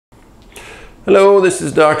Hello, this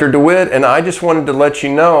is Dr. DeWitt, and I just wanted to let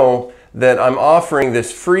you know that I'm offering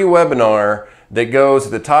this free webinar that goes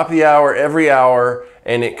at the top of the hour every hour,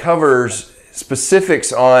 and it covers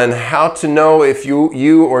specifics on how to know if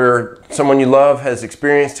you or someone you love has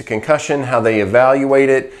experienced a concussion, how they evaluate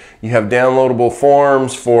it. You have downloadable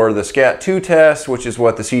forms for the SCAT-2 test, which is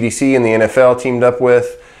what the CDC and the NFL teamed up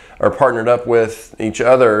with or partnered up with each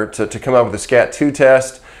other to come up with the SCAT-2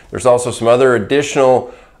 test. There's also some other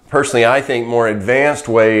additional, personally I think, more advanced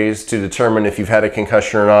ways to determine if you've had a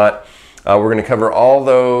concussion or not. We're going to cover all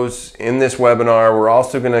those in this webinar. We're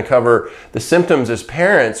also going to cover the symptoms. As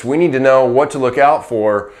parents, we need to know what to look out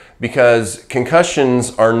for, because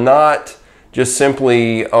concussions are not just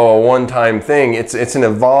simply a one-time thing. It's an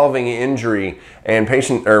evolving injury, and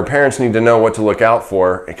parents need to know what to look out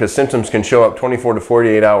for, because symptoms can show up 24 to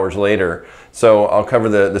 48 hours later. So I'll cover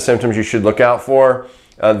the symptoms you should look out for.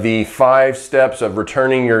 The 5 steps of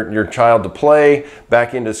returning your child to play,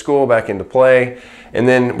 back into school, back into play. And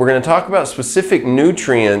then we're going to talk about specific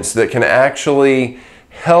nutrients that can actually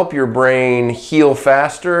help your brain heal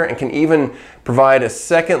faster and can even provide a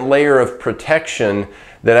second layer of protection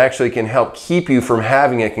that actually can help keep you from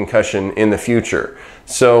having a concussion in the future.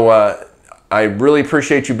 So I really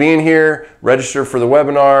appreciate you being here. Register for the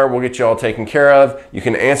webinar. We'll get you all taken care of. You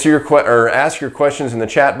can answer ask your questions in the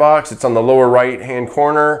chat box. It's on the lower right-hand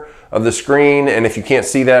corner of the screen, and if you can't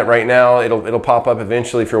see that right now, it'll pop up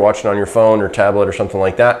eventually if you're watching on your phone or tablet or something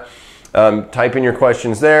like that. Type in your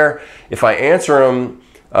questions there. If I answer them,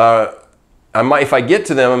 if I get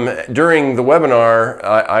to them during the webinar,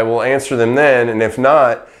 I will answer them then, and if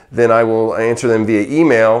not, then I will answer them via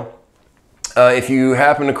email. If you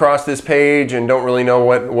happen to cross this page and don't really know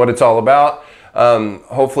what it's all about,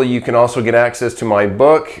 hopefully you can also get access to my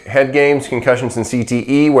book, Head Games, Concussions and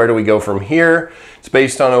CTE, Where Do We Go From Here? It's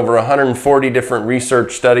based on over 140 different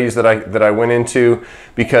research studies that I went into,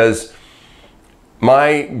 because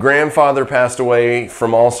my grandfather passed away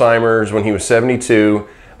from Alzheimer's when he was 72.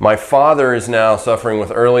 My father is now suffering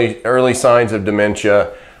with early signs of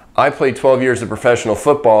dementia. I played 12 years of professional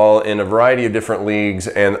football in a variety of different leagues,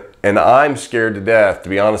 and I'm scared to death, to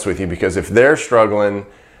be honest with you, because if they're struggling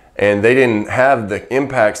and they didn't have the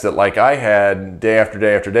impacts that like I had day after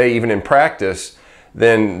day after day, even in practice,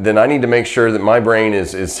 then I need to make sure that my brain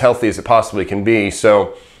is as healthy as it possibly can be.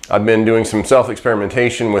 So I've been doing some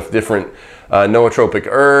self-experimentation with different nootropic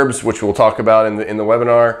herbs, which we'll talk about in the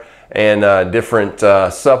webinar, and different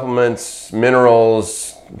supplements,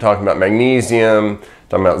 minerals, talking about magnesium,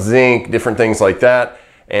 talking about zinc, different things like that,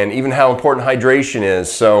 and even how important hydration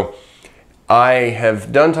is. So I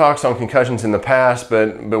have done talks on concussions in the past,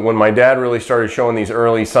 but when my dad really started showing these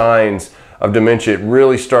early signs of dementia, it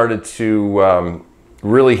really started to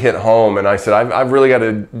really hit home, and I said, I've really got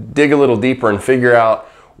to dig a little deeper and figure out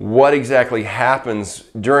what exactly happens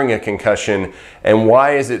during a concussion and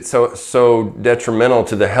why is it so detrimental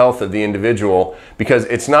to the health of the individual, because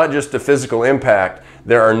it's not just a physical impact.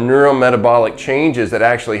 There are neurometabolic changes that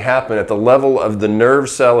actually happen at the level of the nerve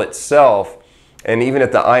cell itself, and even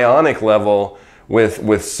at the ionic level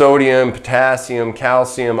with sodium, potassium,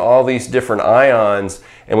 calcium, all these different ions.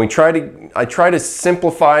 And I try to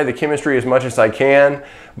simplify the chemistry as much as I can,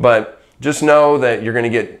 but just know that you're going to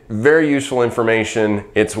get very useful information.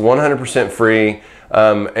 It's 100% free,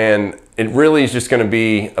 and it really is just going to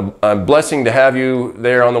be a blessing to have you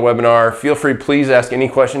there on the webinar. Feel free, please ask any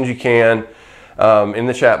questions you can in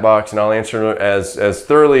the chat box, and I'll answer as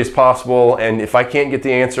thoroughly as possible. And if I can't get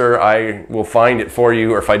the answer, I will find it for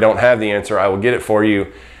you, or if I don't have the answer, I will get it for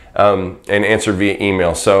you and answer via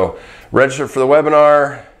email. So register for the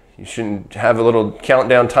webinar. You should have a little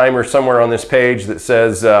countdown timer somewhere on this page that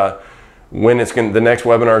says when the next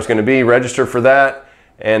webinar is going to be. Register for that,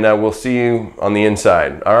 and we'll see you on the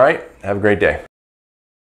inside. All right, have a great day.